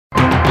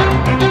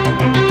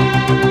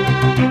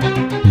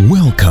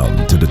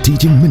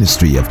teaching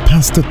ministry of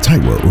Pastor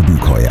Taiwo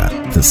Odukoya,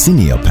 the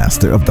senior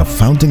pastor of the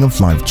Fountain of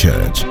Life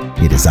Church.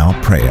 It is our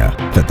prayer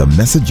that the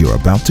message you're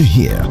about to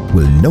hear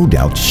will no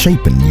doubt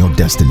shape your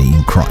destiny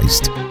in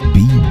Christ.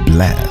 Be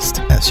blessed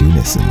as you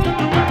listen.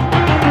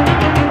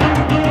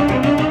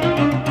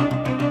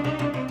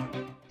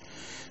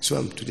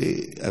 So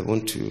today I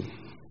want to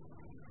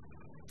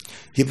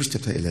Hebrews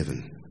chapter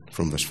 11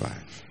 from verse 5.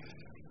 It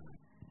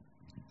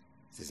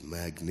says,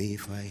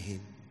 magnify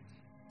him,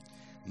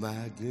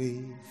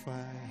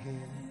 magnify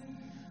him,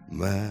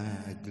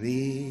 magnify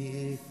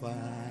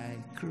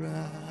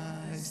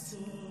Christ,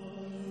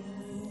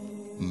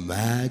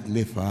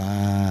 magnify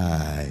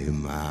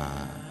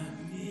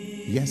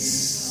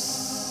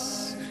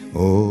yes,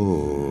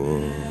 oh,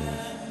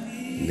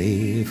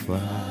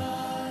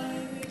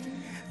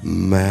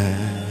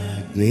 magnify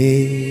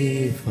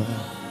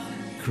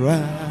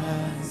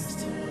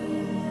Christ.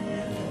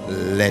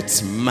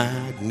 Let's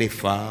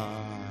magnify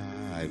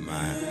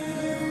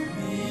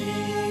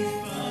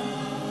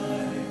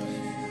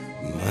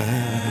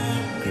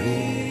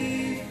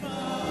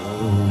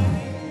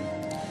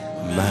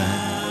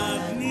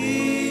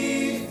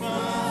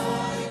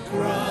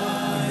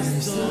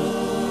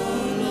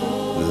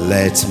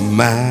let's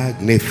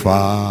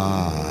magnify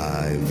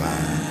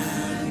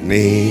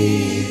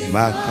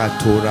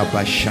Makatora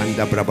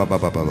Bashanda Braba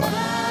Baba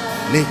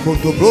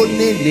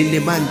Nekotobrone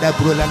Ninemanda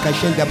Brola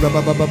Kashenda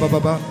Braba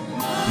Baba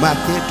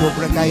Maketo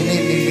Brakaine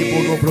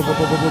Nebono Braba.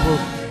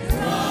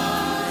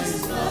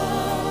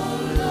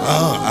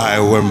 I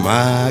will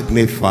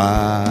magnify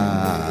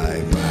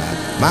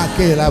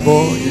Makelabo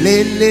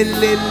le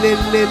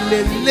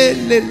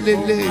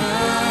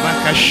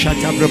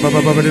Makashata Braba.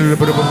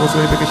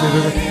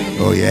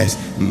 Oh yes,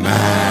 magnify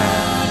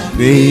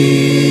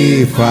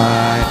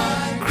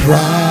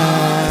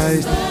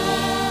Christ.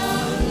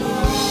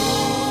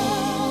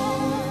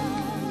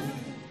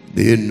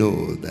 Do you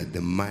know that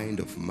the mind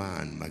of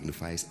man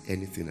magnifies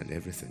anything and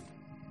everything?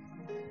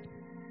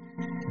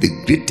 The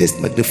greatest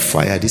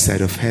magnifier this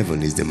side of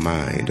heaven is the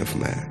mind of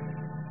man.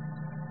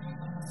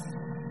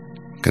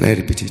 Can I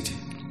repeat it?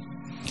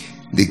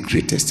 The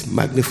greatest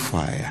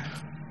magnifier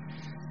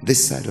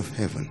this side of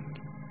heaven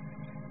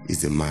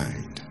is the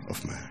mind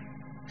of man.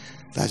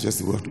 That's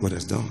just what God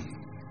has done.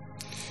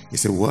 He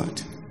said,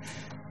 what?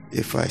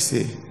 If I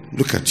say,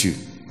 look at you,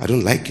 I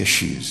don't like your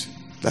shoes.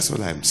 That's what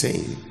I'm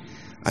saying.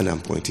 And I'm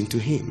pointing to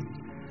him.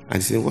 And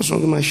he said, what's wrong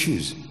with my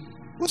shoes?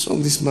 What's wrong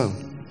with this man?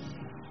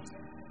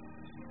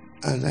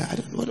 And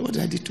what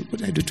did I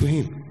do to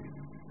him?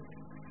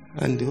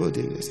 And the whole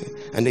day,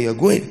 and then you're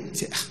going,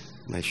 say,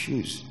 my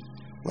shoes.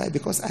 Why?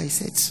 Because I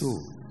said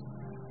so.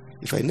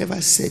 If I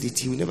never said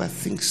it, you will never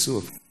think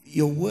so.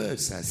 Your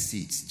words are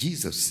seeds.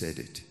 Jesus said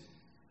it.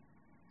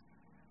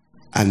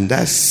 And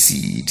that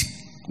seed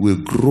will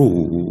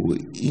grow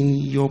in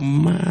your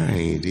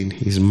mind, in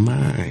his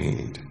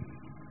mind.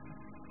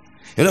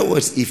 In other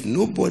words, if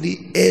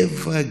nobody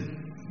ever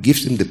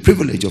gives him the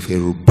privilege of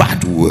a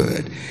bad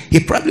word, he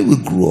probably will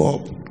grow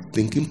up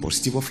thinking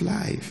positive of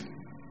life.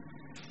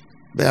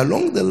 But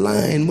along the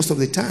line, most of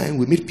the time,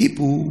 we meet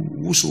people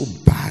who sow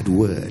bad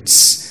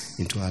words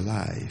into our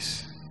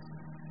lives.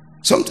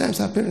 Sometimes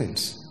our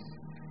parents.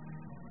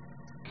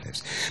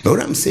 But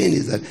what I'm saying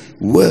is that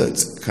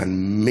words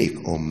can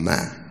make or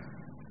mar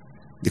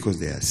because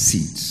they are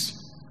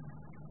seeds.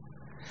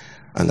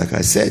 And like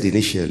I said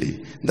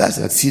initially, that's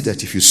that seed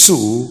that if you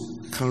sow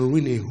can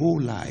ruin a whole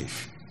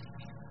life.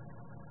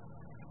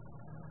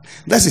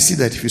 That's a seed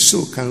that if you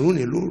sow can ruin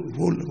a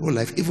whole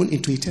life, even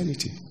into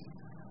eternity.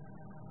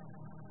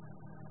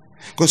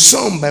 Because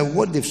some, by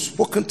what they've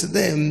spoken to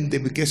them, they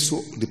will get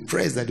so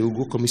depressed that they will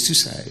go commit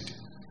suicide.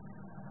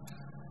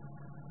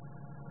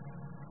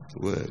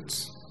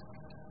 Words.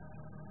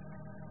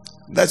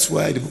 That's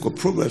why the book of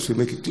Proverbs will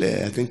make it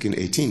clear, I think in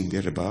 18,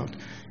 thereabout,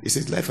 it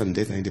says life and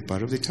death are in the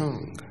power of the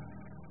tongue.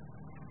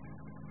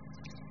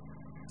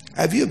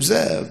 Have you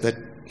observed that,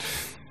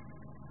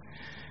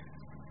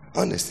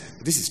 honest,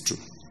 this is true.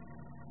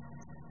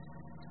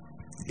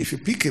 If you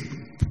pick a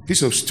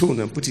piece of stone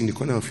and put it in the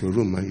corner of your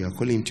room and you are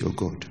calling it your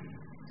God,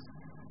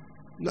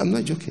 I'm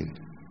not joking.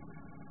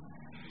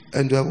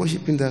 And you are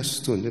worshipping that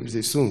stone. Let me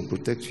say, stone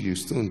protect you,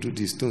 stone do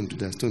this, stone do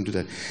that, stone do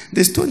that.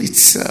 The stone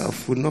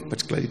itself will not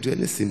particularly do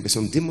anything, but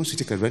some demons will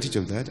take advantage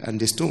of that, and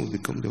the stone will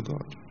become your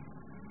God.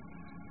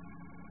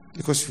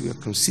 Because you've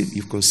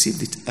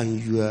conceived it,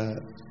 and you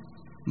are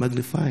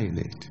magnifying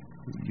it.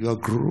 You are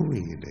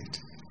growing in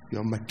it. You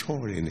are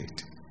maturing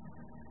it.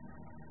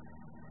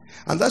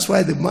 And that's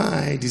why the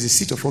mind is a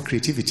seat of all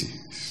creativity.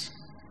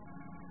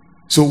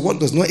 So what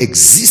does not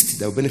exist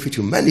that will benefit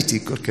humanity,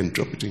 God can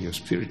drop it in your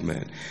spirit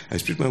man. And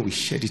spirit man will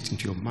shed it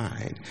into your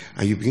mind.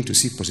 And you begin to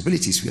see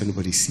possibilities where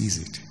nobody sees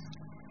it.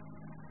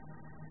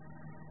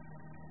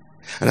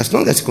 And as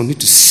long as you continue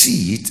to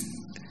see it,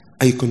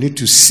 and you continue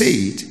to say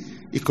it,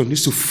 it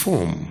continues to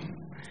form.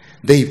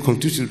 Then you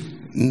continue to,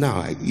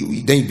 then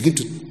you begin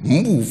to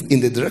move in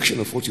the direction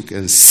of what you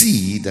can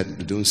see that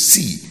you don't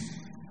see.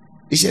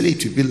 Initially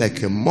it will be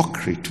like a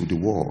mockery to the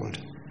world,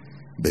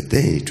 but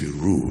then it will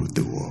rule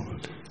the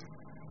world.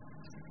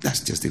 That's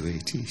just the way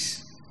it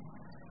is.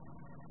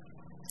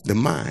 The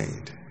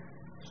mind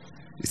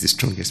is the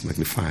strongest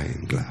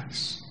magnifying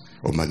glass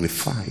or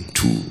magnifying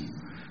tool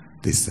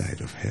this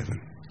side of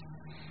heaven.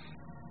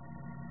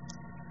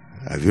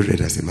 Have you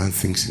read as a man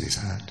thinks in his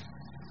heart?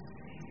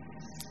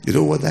 You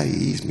know what that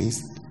is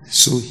means?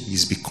 So he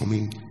is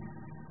becoming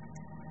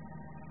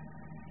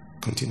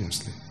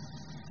continuously.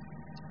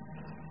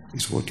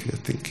 It's what you are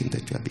thinking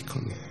that you are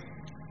becoming.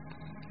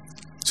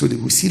 So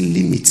we see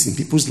limits in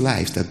people's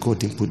lives that God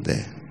didn't put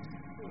there.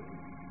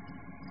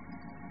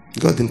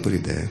 God didn't put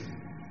it there.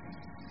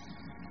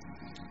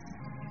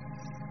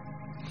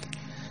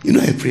 You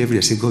know, I pray every day,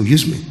 I say, God,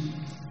 use me.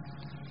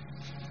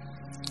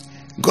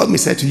 God may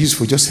decide to use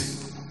for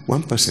just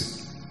one person.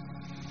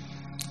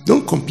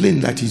 Don't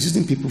complain that he's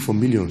using people for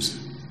millions.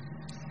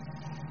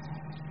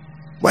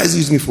 Why is he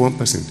using me for one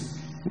person?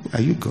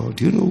 Are you God?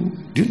 Do you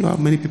know how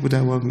many people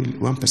that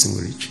one person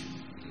will reach?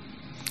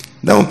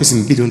 That one person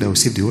will be the one that will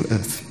save the whole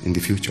earth in the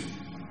future.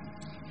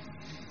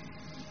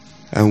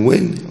 And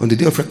when, on the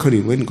day of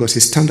reckoning, when God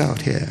says, stand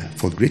out here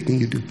for the great thing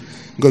you do,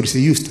 God will say,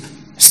 you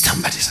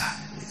stand by this side.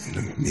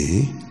 You know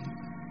me?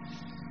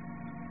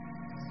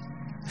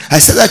 I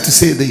said that to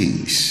say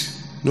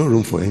this. No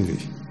room for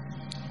envy.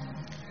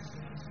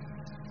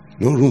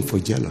 No room for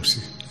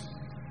jealousy.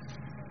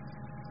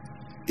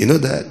 You know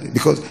that,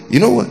 because you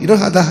know what? You know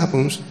how that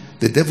happens?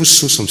 The devil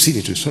sows some seed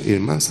into a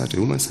man's heart, a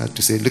woman's heart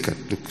to say, look,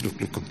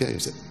 compare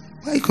yourself.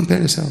 Why are you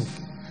comparing yourself?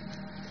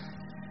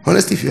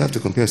 Honestly, if you have to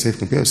compare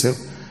yourself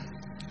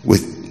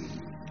with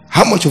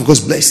how much of God's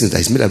blessings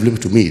that is made available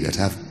to me that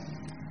I've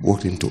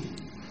walked into.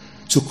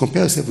 So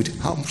compare yourself with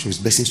how much of His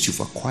blessings you've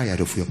acquired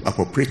or you've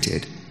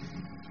appropriated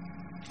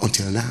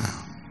until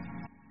now.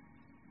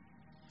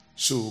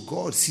 So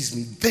God sees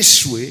me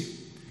this way.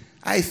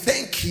 I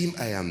thank Him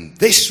I am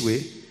this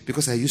way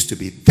because I used to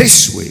be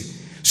this way.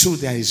 So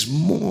there is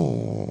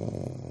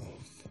more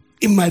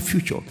in my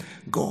future.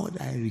 God,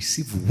 I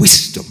receive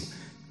wisdom.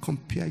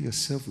 Compare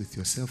yourself with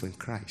yourself in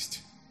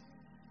Christ.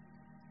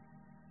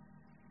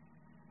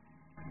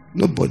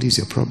 Nobody is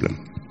your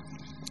problem.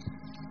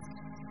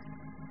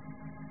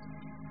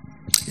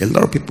 A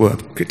lot of people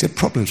have created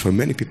problems for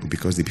many people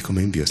because they become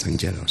envious and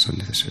jealous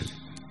unnecessarily.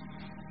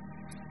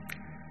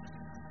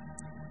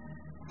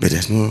 But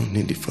there's no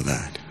need for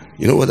that.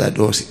 You know what that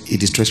does?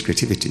 It destroys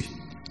creativity.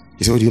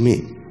 You say, what do you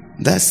mean?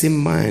 That same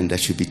mind that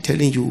should be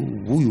telling you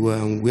who you are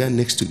and where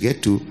next to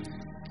get to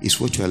is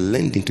what you are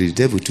lending to the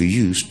devil to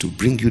use to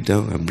bring you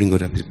down and bring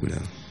other people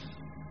down.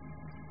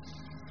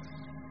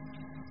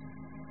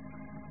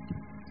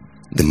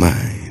 The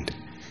mind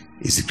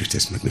is the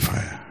greatest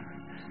magnifier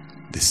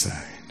this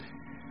side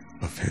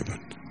of heaven.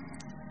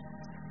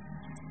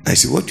 I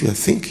see what you are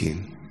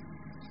thinking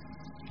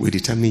will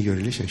determine your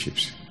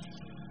relationships.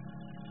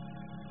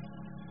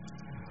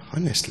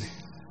 Honestly.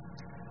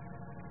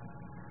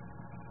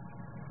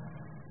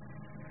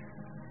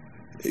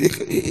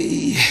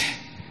 He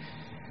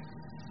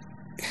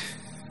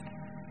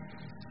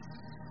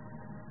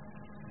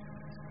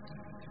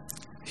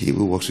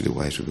who walks with the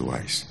wise will be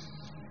wise.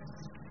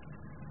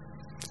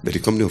 But the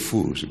company of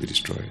fools will be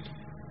destroyed.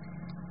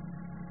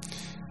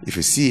 If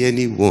you see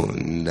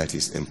anyone that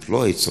is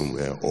employed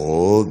somewhere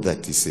or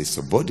that is a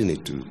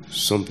subordinate to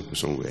some people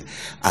somewhere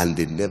and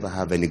they never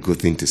have any good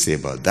thing to say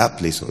about that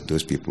place or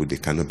those people, they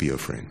cannot be your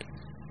friend.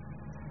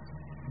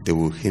 They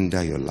will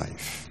hinder your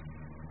life.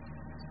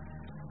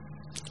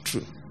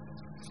 True.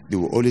 They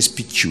will always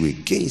pitch you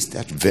against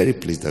that very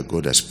place that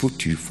God has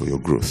put you for your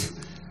growth.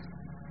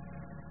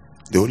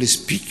 They always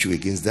pitch you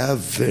against that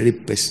very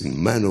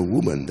person, man or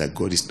woman that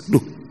God is,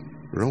 look,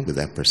 wrong with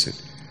that person.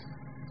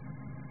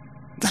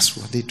 That's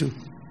what they do.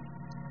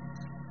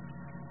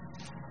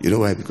 You know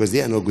why? Because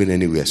they are not going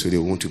anywhere, so they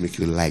want to make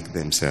you like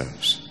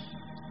themselves.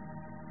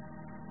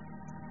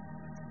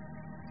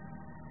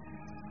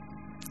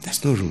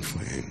 There's no room for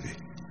envy.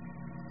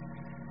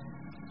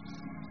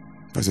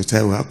 Pastor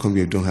Taiwo, how come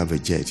you don't have a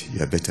jet?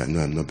 You are better. No,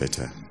 I'm not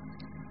better.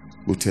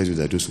 Who tells you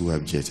that those who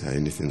have jets are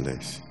anything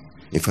less?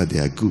 In fact, they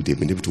are good. They've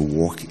been able to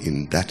walk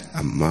in that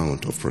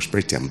amount of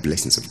prosperity and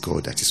blessings of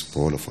God that is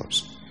for all of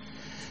us.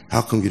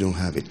 How come you don't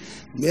have it?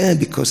 Yeah,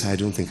 because I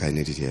don't think I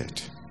need it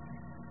yet.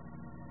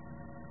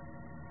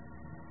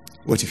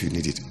 What if you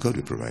need it? God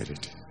will provide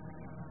it.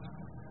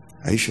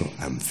 Are you sure?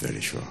 I'm very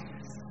sure.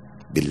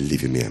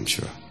 Believe in me, I'm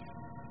sure.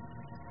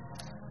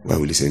 Why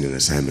will he send you an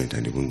assignment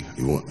and he won't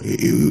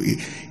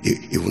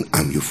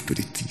arm you to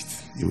the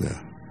teeth? He will.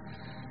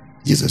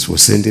 Jesus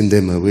was sending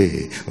them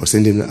away or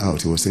sending them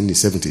out. He was sending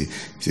 70.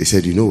 He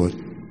said, you know what?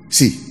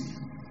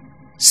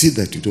 See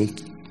that you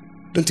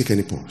don't take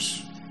any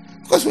pause.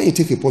 Because when you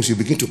take a pause, you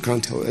begin to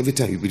count every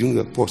time you be doing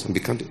a pause and be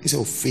counting. Instead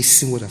of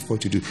facing what I've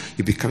got to do,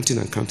 you be counting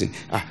and counting.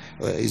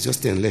 It's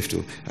just 10 left.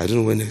 I don't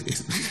know when.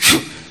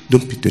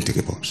 Don't take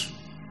a pause.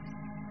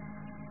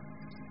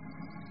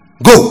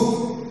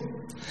 Go!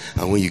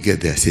 And when you get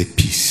there, say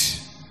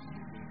peace.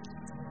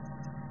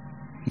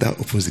 That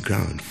opens the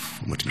ground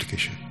for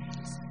multiplication.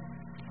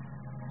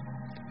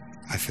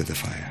 I feel the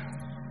fire.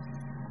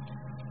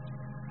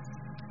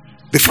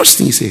 The first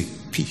thing you say,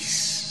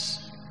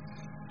 peace.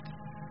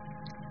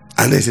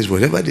 And then he says,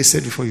 whatever they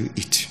said before you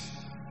eat.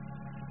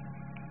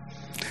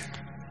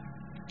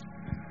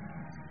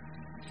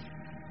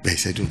 But he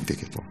said, don't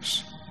take a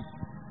pause.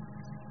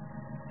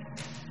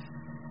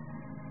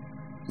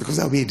 Because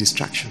that will be a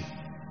distraction.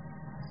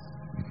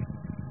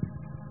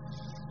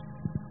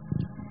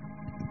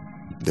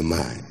 The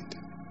mind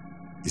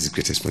is the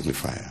greatest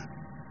magnifier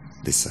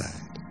this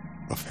side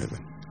of heaven.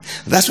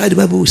 That's why the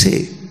Bible will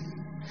say,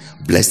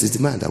 blessed is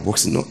the man that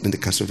walks not in the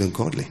counsel of the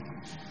ungodly,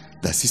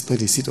 that sits not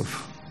in the seat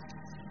of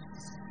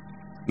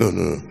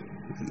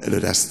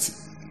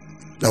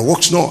that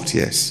walks not,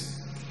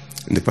 yes,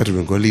 in the path of the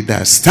ungodly,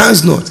 that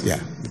stands not,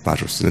 the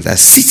path of sinners, that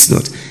sits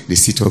not in the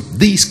seat of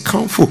these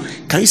comfort.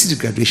 Can you see the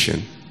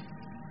graduation?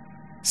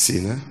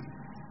 Sinner,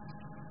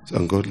 so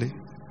ungodly.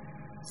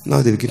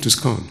 Now they begin to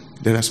scorn.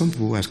 There are some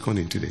people who are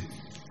scorning today,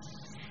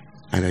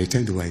 and I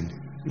tend to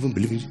even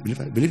believe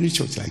in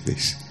church like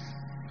this.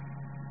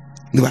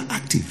 They were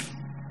active,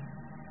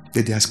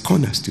 but they are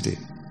scorners today.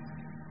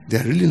 They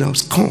are really now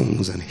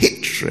scorns and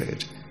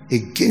hatred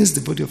against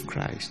the body of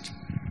Christ,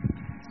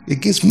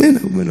 against men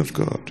and women of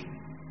God.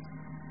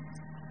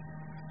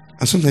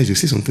 And sometimes you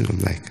say something, I'm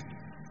like,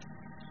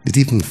 did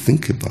you even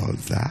think about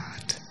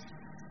that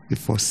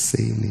before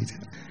saying it?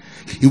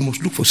 You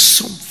must look for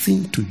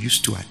something to use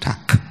to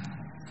attack.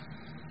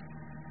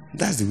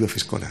 That's the way of a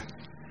scholar.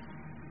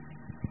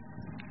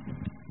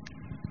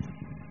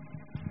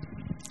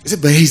 He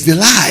said, but his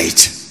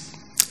delight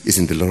is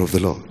in the law of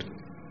the Lord.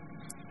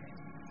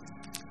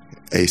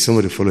 Hey,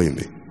 somebody following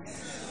me?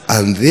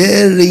 And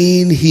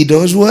therein he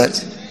does what?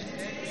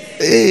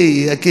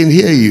 Hey, I can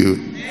hear you.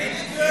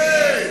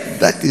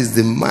 That is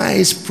the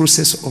mind's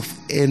process of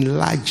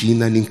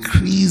enlarging and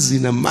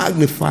increasing and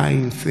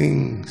magnifying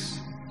things.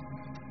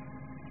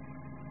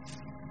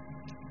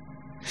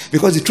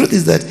 Because the truth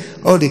is that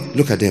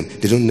look at them,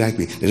 they don't like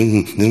me, they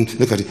don't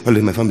look at it, all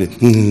in my family,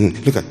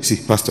 look at,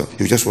 see, pastor,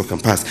 you just walk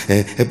and pass,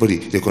 everybody,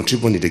 they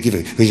contribute money, they give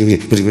it,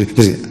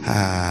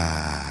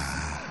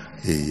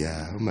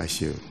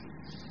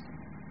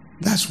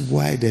 that's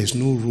why there's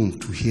no room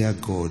to hear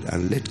God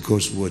and let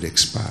God's word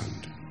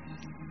expand.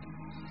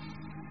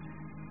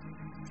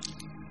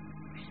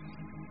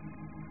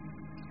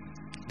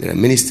 There are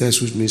ministers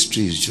whose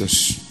ministry is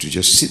just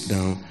to sit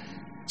down,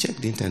 check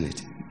the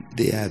internet.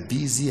 They are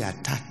busy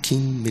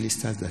attacking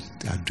ministers that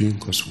are doing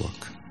God's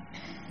work.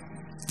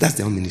 That's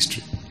their own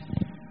ministry.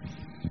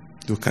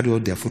 They'll carry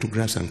out their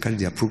photographs and carry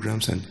their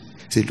programs and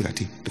say, look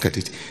at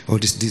it. Oh,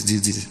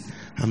 this.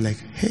 I'm like,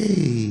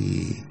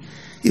 hey,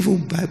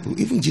 even Bible,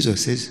 even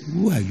Jesus says,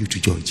 who are you to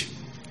judge?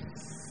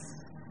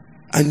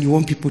 And you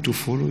want people to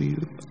follow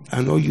you,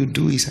 and all you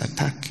do is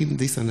attacking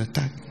this and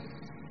attack,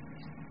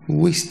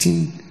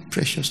 wasting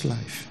precious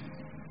life.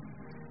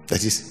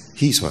 That is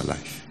his or her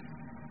life.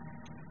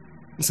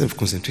 Instead of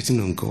concentrating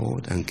on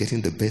God and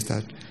getting the best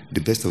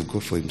of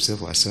God for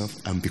himself or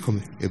herself and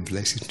becoming a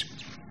blessing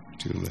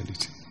to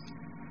humanity.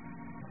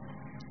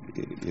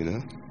 You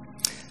know?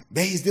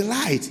 But his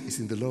delight is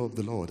in the law of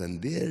the Lord,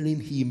 and therein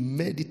he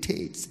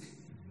meditates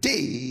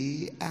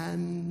day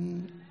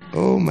and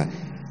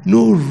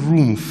no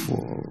room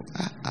for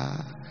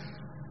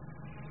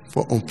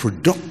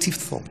unproductive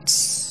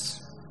thoughts.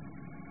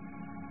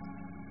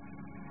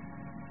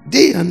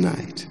 Day and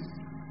night.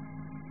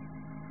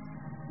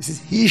 He says,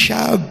 he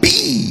shall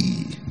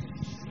be.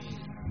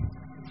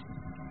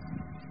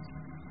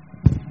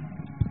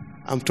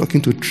 I'm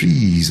talking to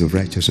trees of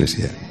righteousness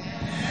here.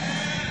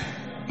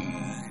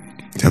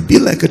 It shall be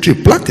like a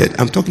tree planted.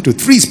 I'm talking to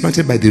trees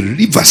planted by the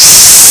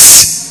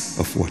rivers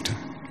of water.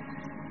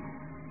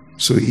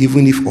 So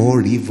even if all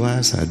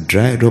rivers are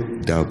dried up,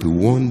 there will be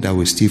one that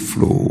will still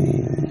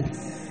flow.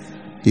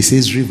 He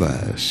says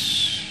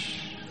rivers.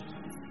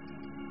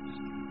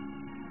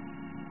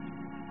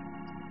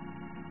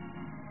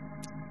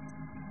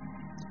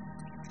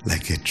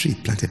 Like a tree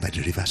planted by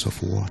the rivers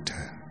of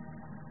water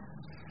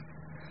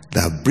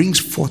that brings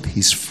forth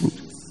his fruit.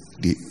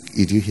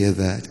 Did you hear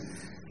that?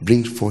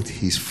 Brings forth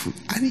his fruit.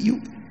 And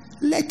you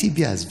let it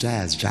be as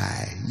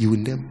dry. You will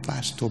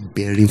never stop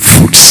bearing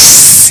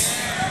fruits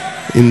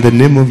in the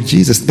name of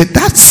Jesus. But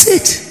that's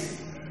it.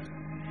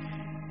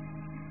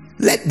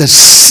 Let the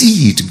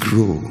seed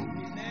grow.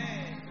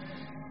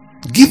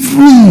 Give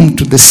room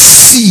to the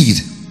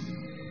seed.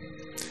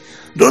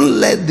 Don't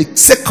let the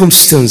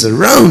circumstance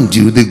around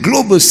you, the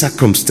global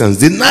circumstance,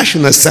 the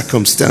national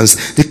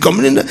circumstance, the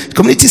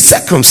community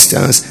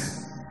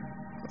circumstance,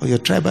 or your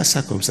tribal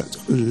circumstance,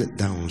 don't let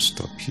that one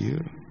stop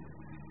you.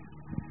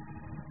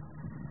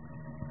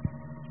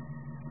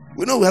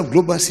 We know we have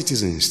global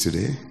citizens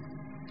today,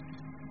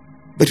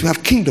 but we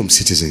have kingdom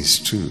citizens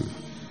too.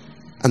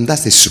 And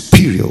that's the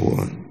superior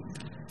one.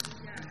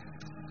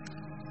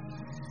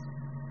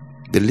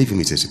 Believe me,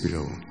 it's a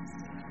superior one.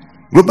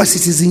 Global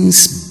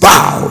citizens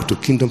bow to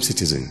kingdom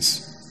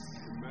citizens.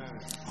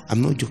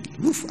 I'm not joking.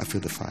 Oof, I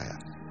feel the fire.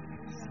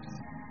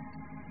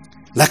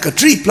 Like a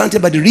tree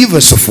planted by the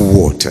rivers of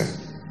water,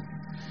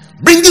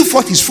 bringing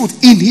forth his fruit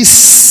in his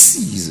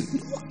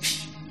season.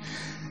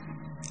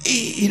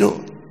 You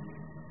know,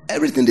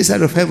 everything this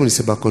side of heaven is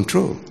about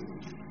control.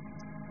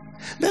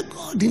 But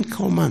God didn't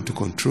call man to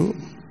control.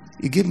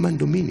 He gave man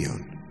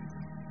dominion.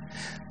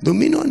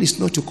 Dominion is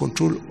not to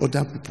control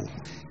other people.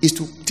 It's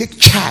to take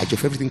charge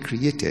of everything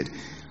created,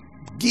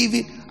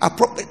 giving,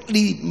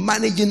 appropriately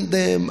managing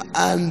them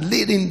and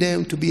leading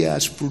them to be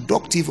as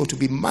productive or to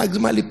be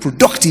maximally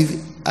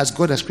productive as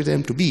God has created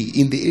them to be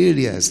in the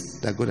areas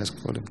that God has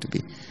called them to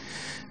be.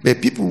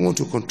 But people want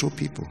to control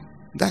people.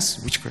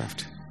 That's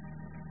witchcraft.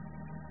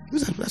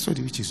 That's what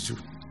the witches do.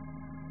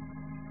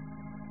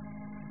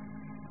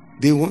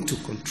 They want to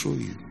control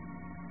you.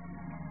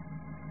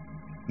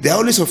 They are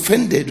always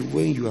offended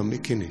when you are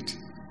making it.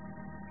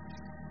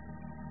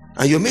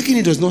 And your making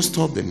it does not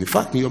stop them. In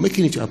fact, you're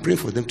making it, you are praying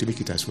for them to make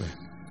it as well.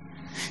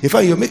 In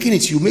fact, you're making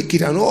it, you make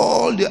it, and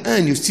all the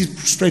end you still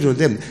spread on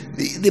them.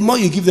 The more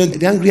you give them,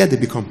 the angrier they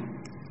become.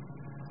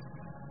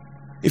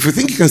 If you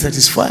think you can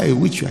satisfy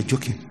which you are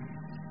joking,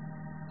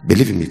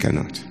 believe me, you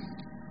cannot.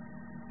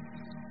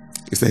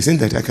 It's like saying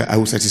that I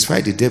will satisfy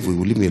the devil, he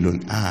will leave me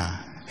alone.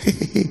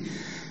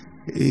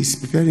 He's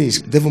preparing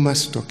his devil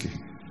mask talking.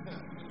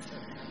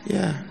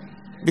 Yeah,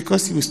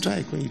 because he will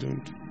strike when you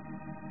don't.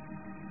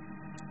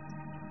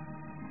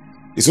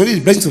 It's only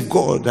the blessings of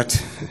God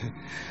that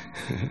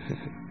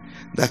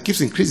that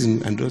keeps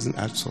increasing and doesn't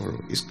add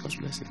sorrow. It's God's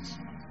blessings.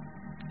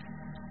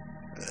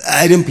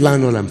 I didn't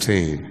plan all I'm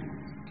saying.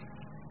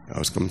 I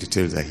was coming to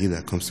tell you that he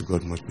that comes to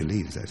God must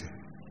believe that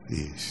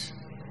he is,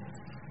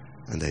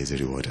 and that is a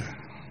rewarder.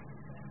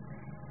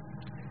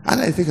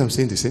 And I think I'm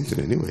saying the same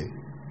thing anyway.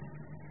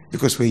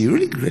 Because when you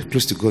really get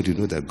close to God, you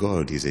know that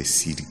God is a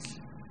seed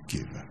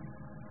giver.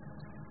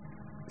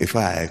 In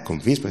fact, I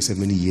convinced myself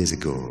many years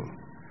ago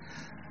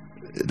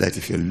that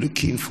if you're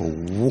looking for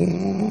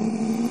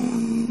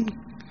one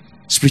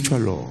spiritual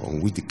law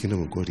on which the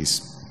kingdom of God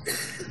is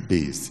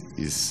based,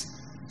 is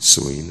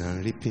sowing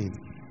and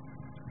reaping.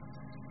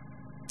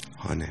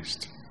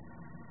 Honest.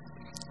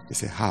 You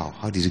say, how?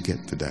 How did you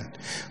get to that?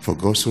 For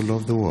God so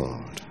loved the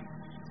world.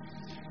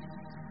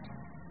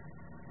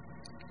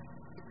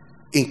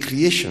 In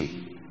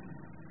creation,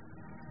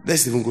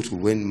 let's even go to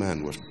when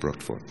man was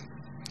brought forth.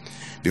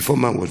 Before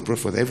man was brought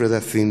forth, every other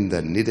thing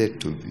that needed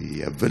to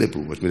be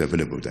available was made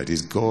available. That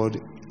is,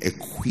 God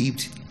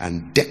equipped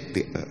and decked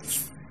the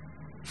earth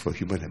for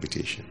human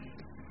habitation.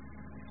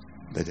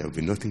 That there will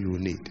be nothing you will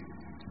need.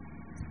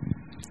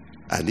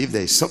 And if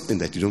there is something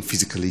that you don't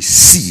physically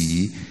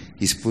see,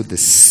 He's put the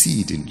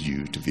seed in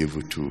you to be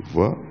able to,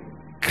 well,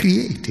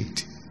 create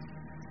it.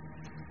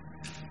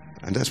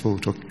 And that's what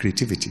we talk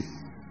creativity.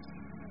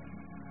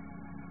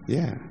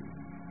 Yeah.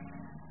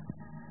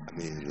 I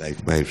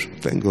mean,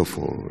 thank God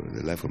for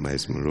the life of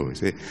Miles Monroe.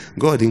 Say,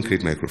 God didn't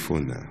create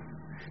microphone now,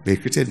 but He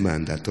created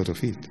man that thought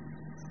of it.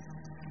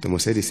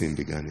 Thomas Edison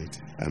began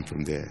it, and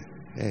from there,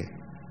 hey,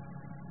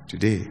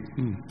 today,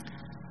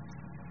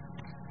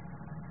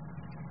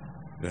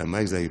 there are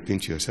mics that you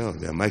pinch yourself.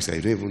 There are mics that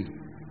you don't even.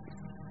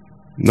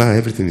 Now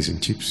everything is in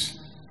chips.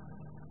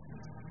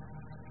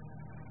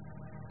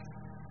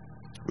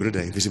 We know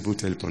the invisible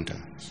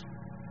teleprompters.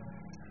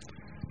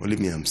 Only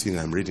me, I'm seeing,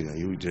 I'm reading, and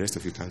you, the rest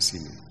of you can't see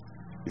me.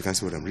 You can't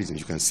see what I'm reading.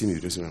 You can see me, you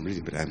don't see what I'm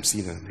reading, but I'm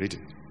seeing and I'm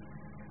reading.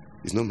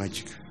 It's no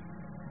magic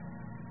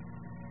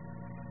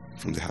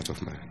from the heart of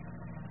man.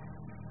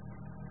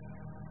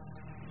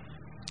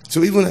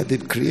 So even at the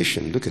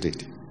creation, look at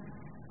it.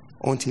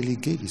 Until He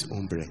gave His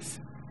own breath.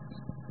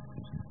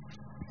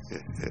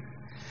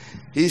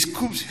 He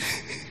scooped.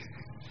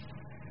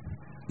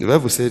 The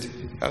Bible said,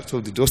 out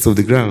of the dust of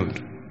the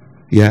ground.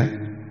 Yeah.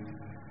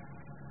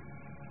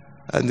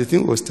 And the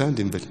thing was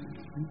standing, but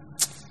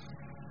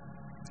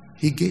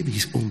He gave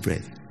His own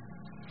breath.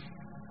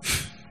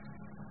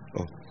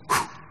 Oh.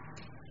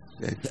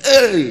 Then,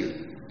 hey!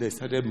 They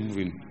started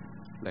moving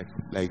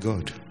like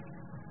God.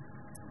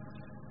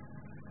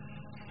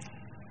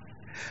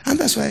 And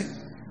that's why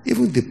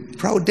even the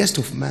proudest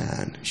of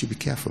man should be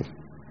careful.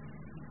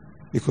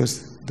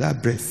 Because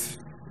that breath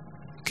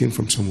came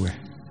from somewhere.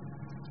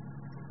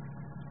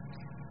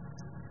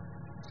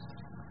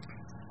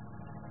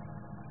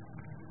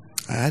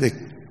 I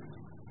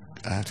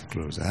had to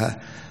close. I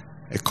had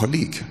a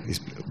colleague, his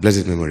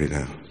blessed memory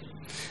now,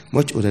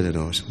 much older than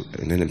us,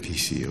 in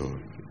NMPC or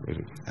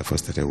when I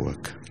first started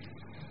work.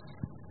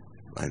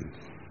 And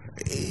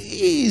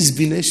he's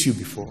been SU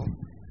before.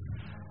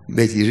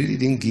 But he really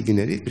didn't give in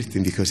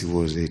everything because he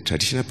was a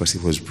traditional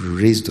person. He was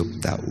raised up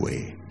that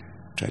way,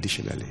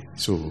 traditionally.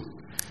 So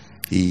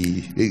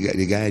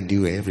the guy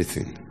knew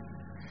everything.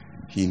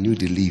 He knew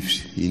the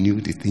leaves. He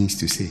knew the things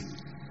to say.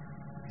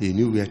 He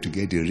knew where to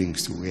get the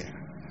rings to wear.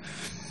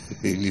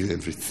 He knew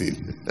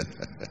everything.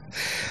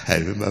 I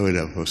remember when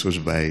I was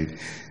buying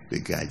the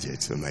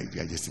gadgets, my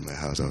gadgets in my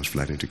house. I was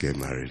planning to get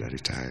married at the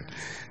time.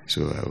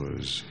 So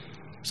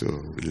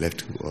we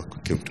left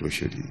work, came to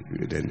Oshodi.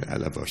 Then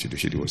Alaba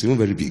Oshodi was even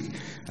very big.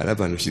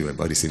 Alaba and Oshodi were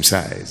about the same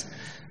size.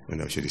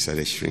 When Oshodi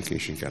started shrinking,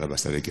 Alaba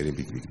started getting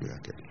big.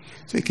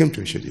 So he came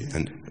to Oshodi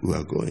and we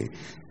were going.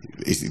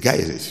 The guy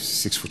is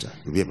a 6-footer.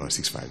 He'll be about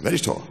 6'5", very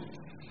tall.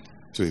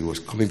 So he was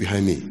coming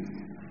behind me.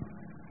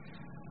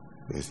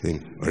 I was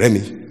saying, Remy,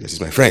 this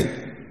is my friend.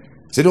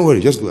 I said, don't worry,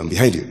 just go, I'm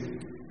behind you.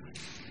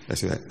 I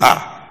said,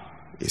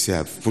 He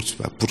said,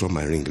 I put on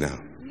my ring now.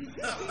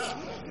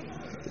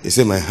 He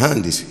said, my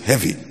hand is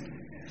heavy.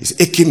 It's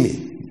aching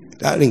me.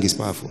 That ring is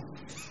powerful.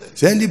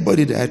 So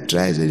anybody that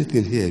tries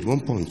anything here, it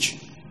won't punch.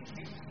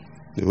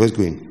 It was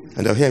going.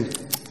 And I'll hear him.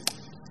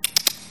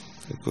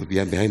 Because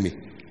behind me.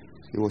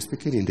 He was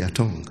speaking in their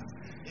tongue.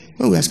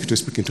 When we ask you to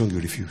speak in tongue, you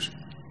refuse.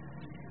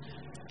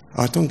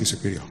 Our tongue is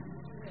superior.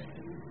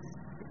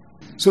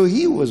 So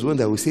he was one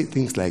that would say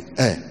things like,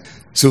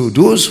 So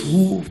those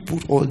who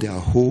put all their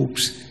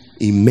hopes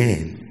in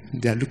men,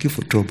 they are looking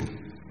for trouble.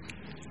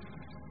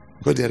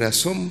 Because there are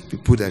some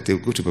people that they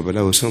go to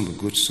Babalawo, some will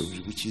go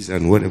to witches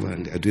and whatever,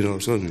 and they are doing all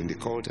sorts in the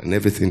cult and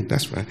everything.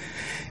 That's why.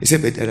 He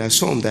said, but there are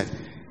some that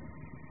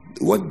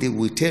what they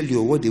will tell you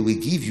or what they will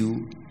give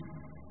you,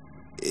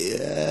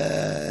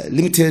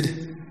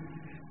 limited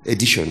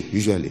edition,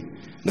 usually.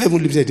 Not even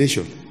limited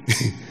edition.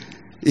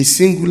 A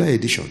singular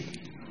edition.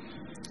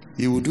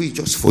 He will do it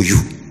just for you.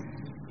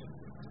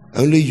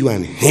 Only you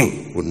and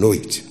him will know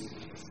it.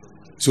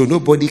 So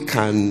nobody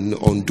can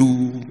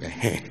undo a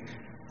hair.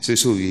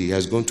 So he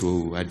has gone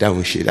to a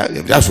downshade.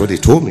 That's what they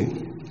told me.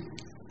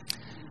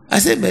 I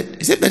said,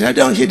 but a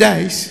downshade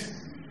dies.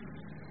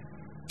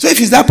 So if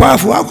he's that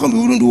powerful, how come he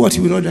wouldn't do what he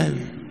will not die?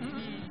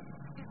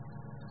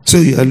 So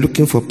you are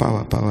looking for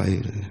power.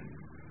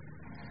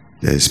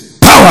 There's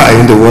power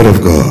in the word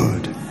of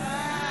God.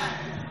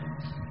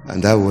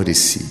 And that word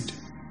is seed.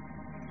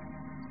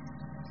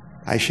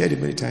 I shared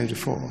it many times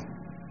before.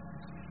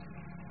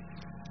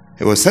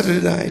 It was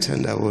Saturday night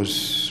and I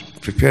was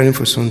preparing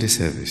for Sunday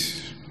service.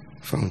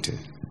 Fountain.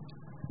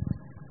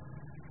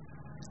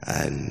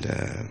 And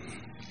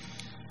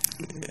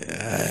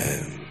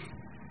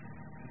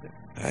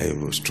I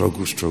will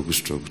struggle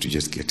to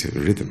just get a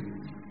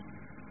rhythm.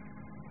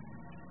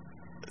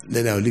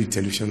 Then I'll leave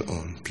television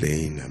on,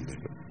 playing,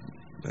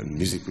 and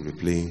music will be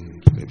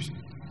playing.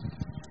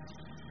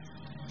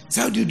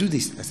 So how do you do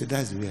this? I said,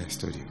 that's the way I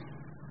study.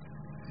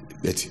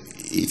 But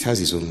it has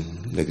its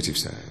own negative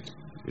side,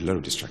 a lot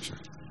of distraction.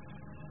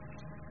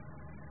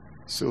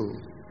 So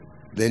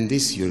then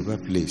this Yoruba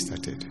play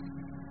started.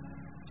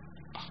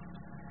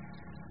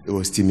 It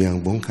was Timi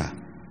and Bonka.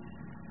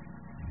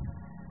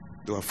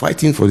 They were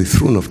fighting for the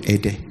throne of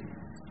Ede.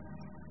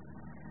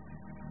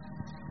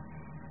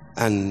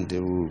 And they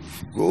will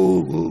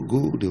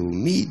go, they will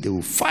meet, they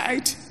will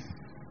fight.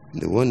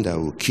 The one that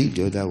will kill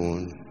the other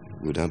one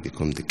will now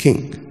become the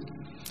king.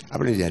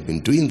 Apparently they had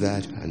been doing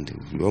that and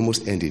it will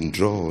almost end in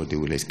draw, or they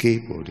will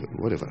escape, or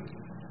whatever.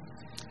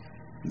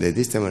 Then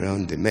this time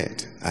around they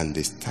met and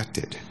they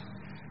started.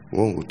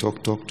 One will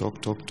talk. The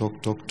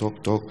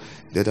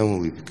other one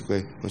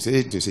will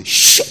say,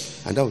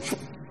 shh, and that will shh.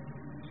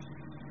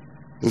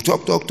 You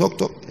talk. After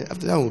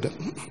that,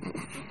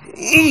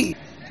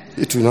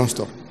 it will not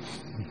stop.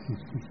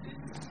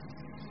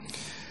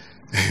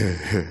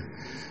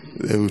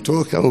 They will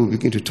talk and will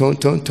begin to turn.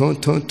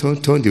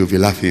 They will be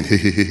laughing.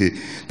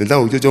 Then that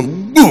will just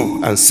jump,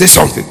 boom, and say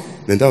something.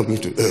 Then that will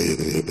begin to.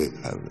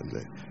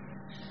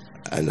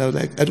 And I was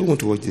like, I don't want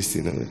to watch this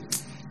thing.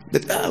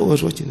 But I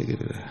was watching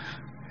again.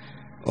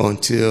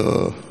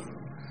 Until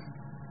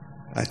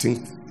I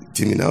think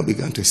Timmy now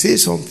began to say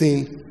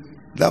something.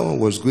 That one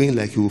was going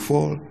like he would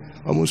fall,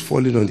 almost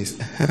falling on his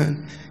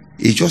hand.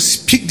 He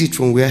just picked it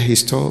from where he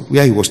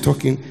was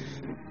talking.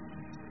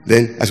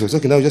 Then as he was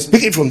talking, I just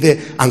pick it from there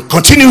and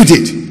continued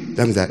it.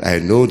 That means that I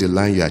know the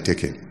line you are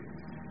taking.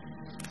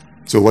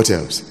 So what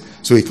else?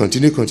 So he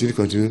continued.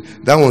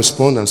 That one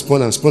spun.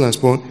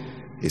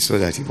 He saw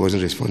that he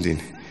wasn't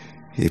responding.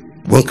 He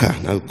bunker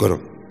now got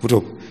up,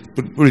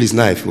 put his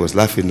knife. He was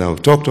laughing now.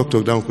 Talk. That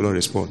one could not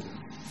respond.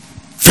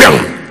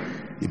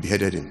 He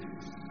beheaded him.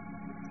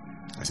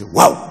 I said,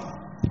 wow.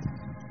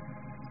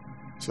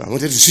 So I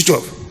wanted to switch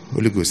off.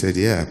 Holy Ghost said,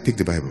 yeah, pick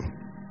the Bible.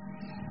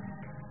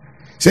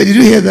 He said, did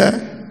you hear that?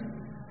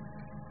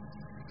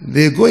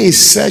 They go in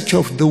search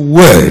of the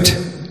word,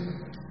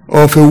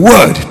 of a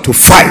word to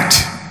fight.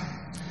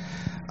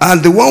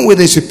 And the one with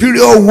the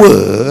superior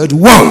word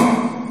won.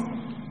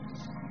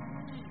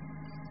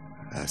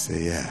 I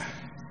say, yeah.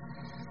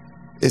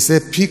 It's a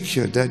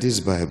picture, that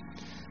is Bible.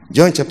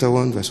 John chapter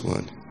 1 verse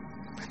 1.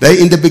 That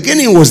in the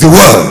beginning was the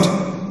word.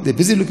 They're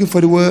busy looking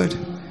for the word.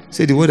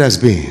 Say the word has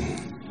been.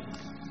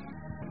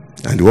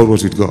 And the word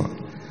was with God.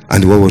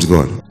 And the word was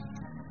God.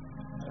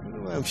 I don't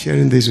know why I'm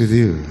sharing this with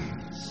you.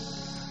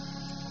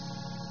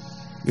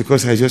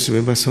 Because I just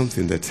remember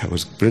something that I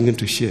was bringing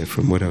to share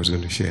from what I was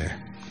going to share.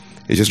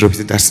 He just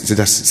repeated, that's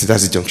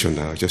the junction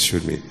now. Just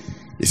showed me.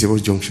 He said,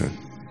 what junction?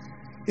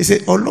 He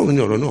said, oh no.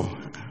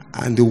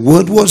 And the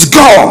word was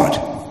God.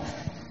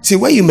 See,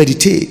 when you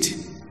meditate,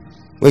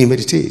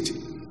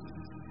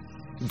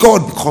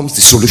 God becomes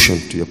the solution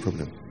to your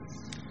problem.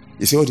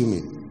 You see, what do you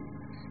mean?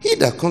 He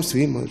that comes to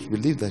him must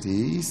believe that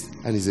he is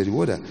and is a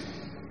rewarder.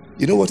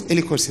 You know what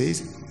Ellicott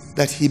says?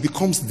 That he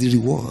becomes the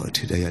reward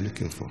that you are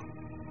looking for.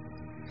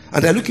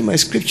 And I look in my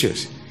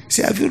scriptures.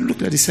 See, have you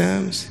looked at the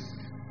Psalms?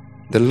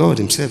 The Lord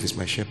himself is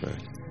my shepherd.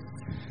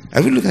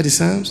 Have you looked at the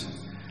Psalms?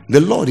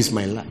 The Lord is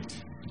my light.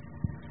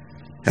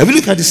 Have you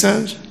looked at the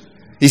Psalms?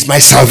 He's my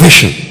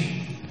salvation.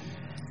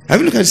 Have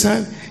you looked at the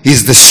Psalm?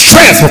 He's the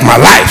strength of my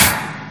life.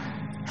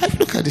 Have you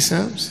looked at the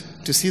Psalms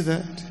to see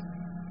that?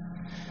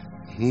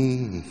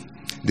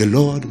 The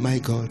Lord my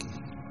God,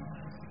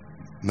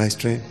 my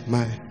strength,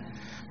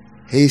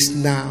 He's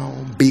now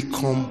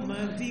become.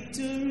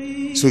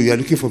 So you are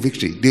looking for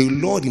victory. The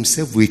Lord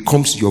himself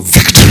becomes your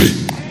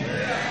victory.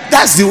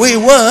 That's the way it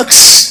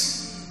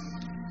works.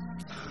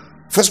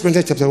 1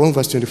 Corinthians chapter 1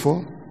 verse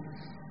 24.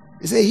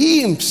 He said,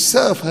 He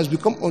himself has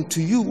become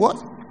unto you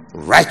what?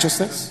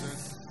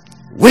 Righteousness,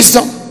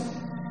 wisdom,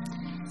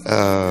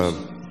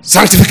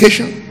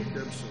 sanctification,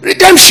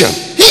 redemption.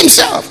 He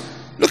himself.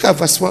 Look at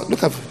verse 1.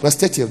 Look at verse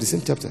 30 of the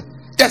same chapter.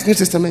 That's New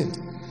Testament.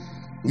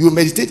 You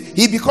meditate.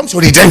 He becomes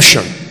your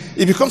redemption.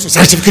 He becomes your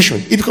sanctification.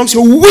 He becomes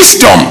your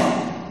wisdom.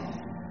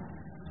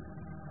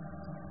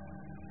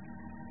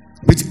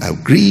 Which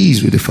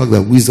agrees with the fact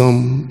that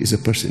wisdom is a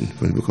person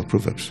from the book of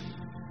Proverbs.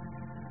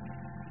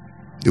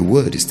 The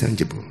word is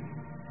tangible.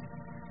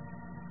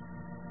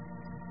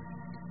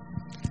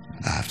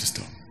 I have to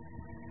stop.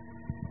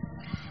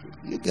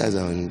 You guys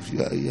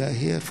you are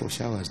here for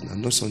showers now,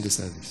 not Sunday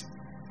service.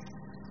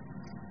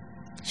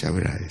 Shall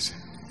we rise?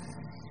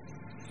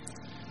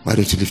 Why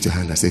don't you lift your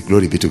hand and say,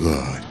 Glory be to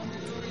God.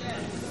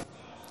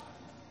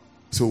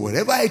 So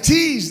whatever it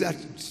is that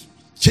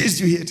chased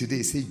you here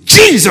today, say,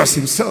 Jesus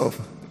himself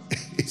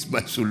is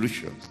my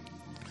solution.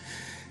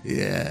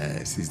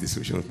 Yes, he's the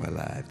solution of my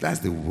life. That's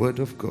the word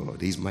of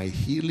God. He's my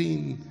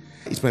healing.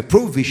 It's my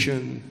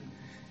provision.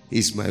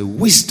 It's my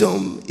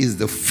wisdom. It's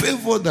the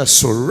favor that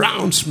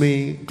surrounds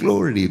me.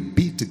 Glory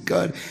be to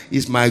God.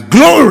 It's my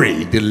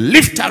glory, the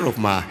lifter of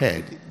my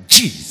head.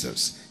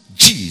 Jesus,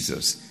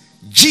 Jesus,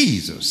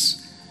 Jesus.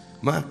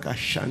 How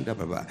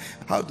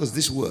does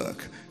this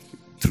work?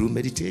 Through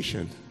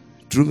meditation.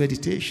 Through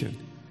meditation.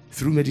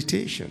 Through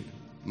meditation.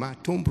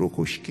 Through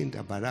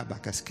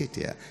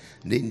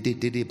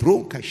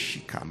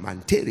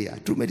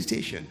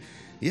meditation.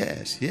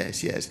 Yes,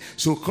 yes, yes.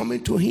 So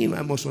coming to him,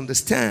 I must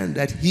understand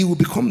that he will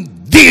become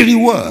the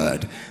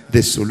reward,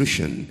 the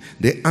solution,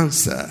 the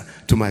answer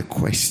to my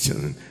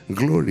question.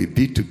 Glory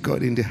be to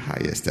God in the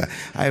highest.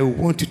 I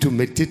want you to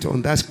meditate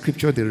on that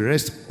scripture the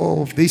rest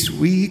of this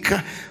week.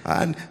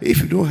 And if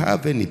you don't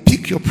have any,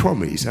 pick your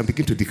promise and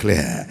begin to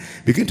declare.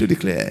 Begin to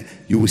declare.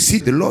 You will see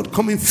the Lord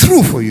coming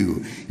through for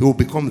you. He will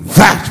become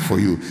that for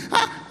you.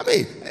 I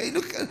mean,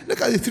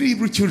 look at the three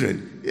Hebrew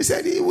children. He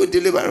said he would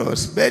deliver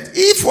us. But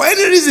if for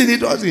any reason he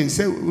doesn't, he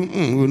said,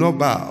 we will not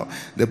bow.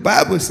 The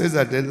Bible says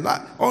that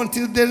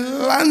until they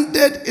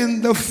landed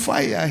in the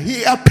fire,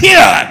 he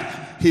appeared.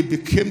 He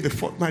became the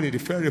fourth man in the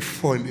fiery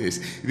furnace.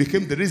 He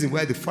became the reason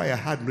why the fire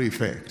had no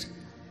effect.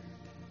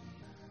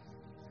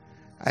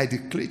 I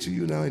declare to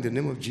you now in the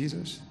name of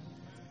Jesus,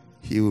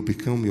 he will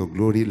become your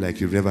glory like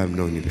you've never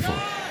known him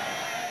before.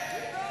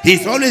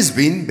 He's always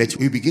been, but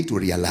you begin to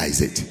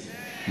realize it.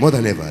 More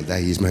than ever,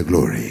 that he is my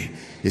glory.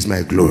 Is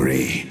my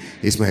glory.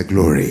 Is my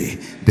glory.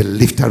 The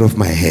lifter of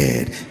my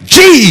head.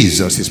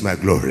 Jesus is my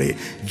glory.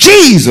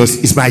 Jesus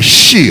is my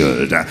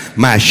shield.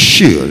 My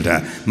shield.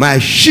 My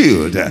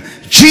shield.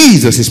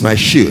 Jesus is my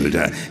shield.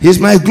 He is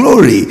my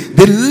glory.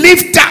 The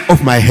lifter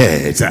of my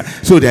head.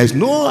 So there is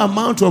no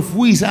amount of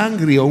who is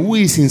angry or who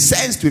is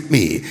incensed with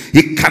me.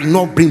 He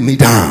cannot bring me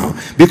down.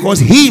 Because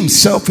he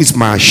himself is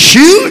my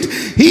shield.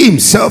 He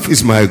himself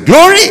is my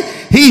glory.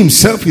 He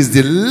himself is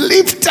the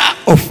lifter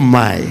of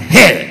my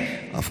head.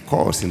 Of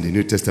course, in the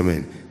New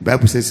Testament, the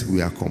Bible says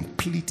we are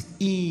complete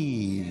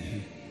in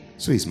him.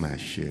 So he's my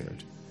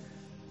shield.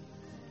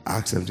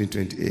 Acts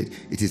 17:28.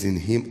 It is in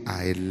him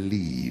I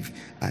live.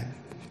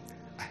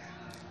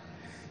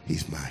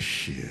 He's my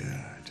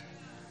shield.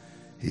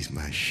 He's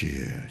my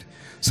shield.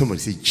 Somebody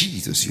say,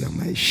 Jesus, you are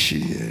my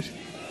shield.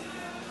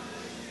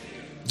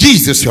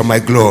 Jesus, you are my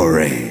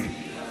glory.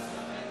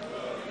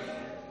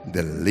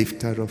 The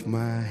lifter of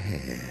my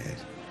head.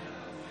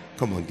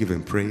 Come on, give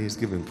him praise,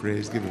 give him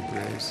praise, give him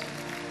praise.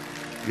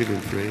 Give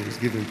him praise,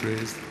 give him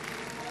praise.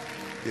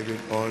 Give him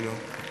honor.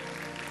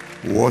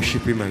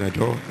 Worship him and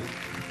adore him.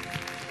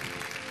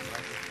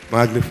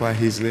 Magnify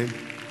his name.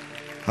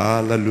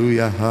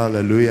 Hallelujah,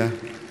 hallelujah.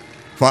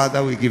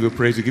 Father, we give you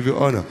praise, we give you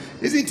honor.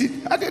 Isn't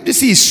it?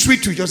 This is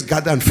sweet to just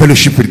gather and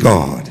fellowship with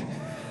God.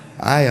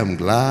 I am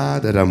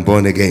glad that I'm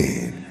born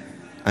again.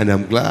 And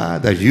I'm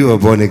glad that you are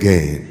born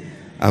again.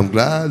 I'm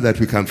glad that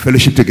we can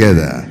fellowship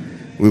together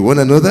with one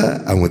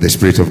another and with the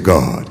Spirit of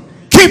God.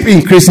 Keep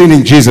increasing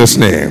in Jesus'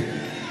 name.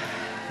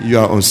 You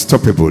are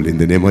unstoppable in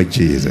the name of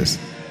Jesus.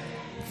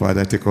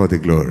 Father, take all the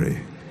glory.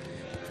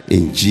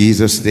 In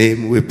Jesus'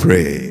 name we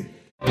pray.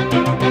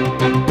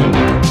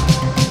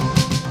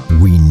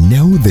 We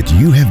know that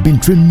you have been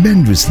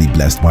tremendously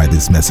blessed by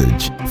this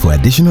message. For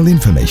additional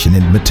information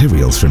and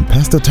materials from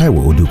Pastor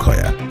Taiwo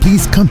Odukoya,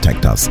 please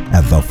contact us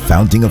at the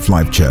Fountain of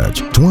Life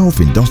Church, 12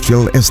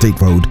 Industrial Estate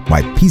Road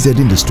by PZ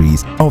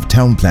Industries of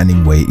Town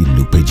Planning Way in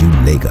Lupeju,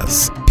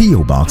 Lagos.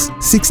 P.O. Box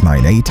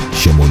 698,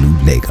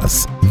 Shomolu,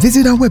 Lagos.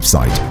 Visit our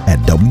website at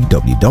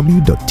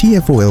www.tfolc.org.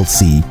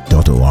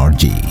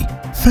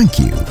 Thank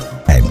you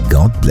and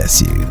God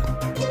bless you.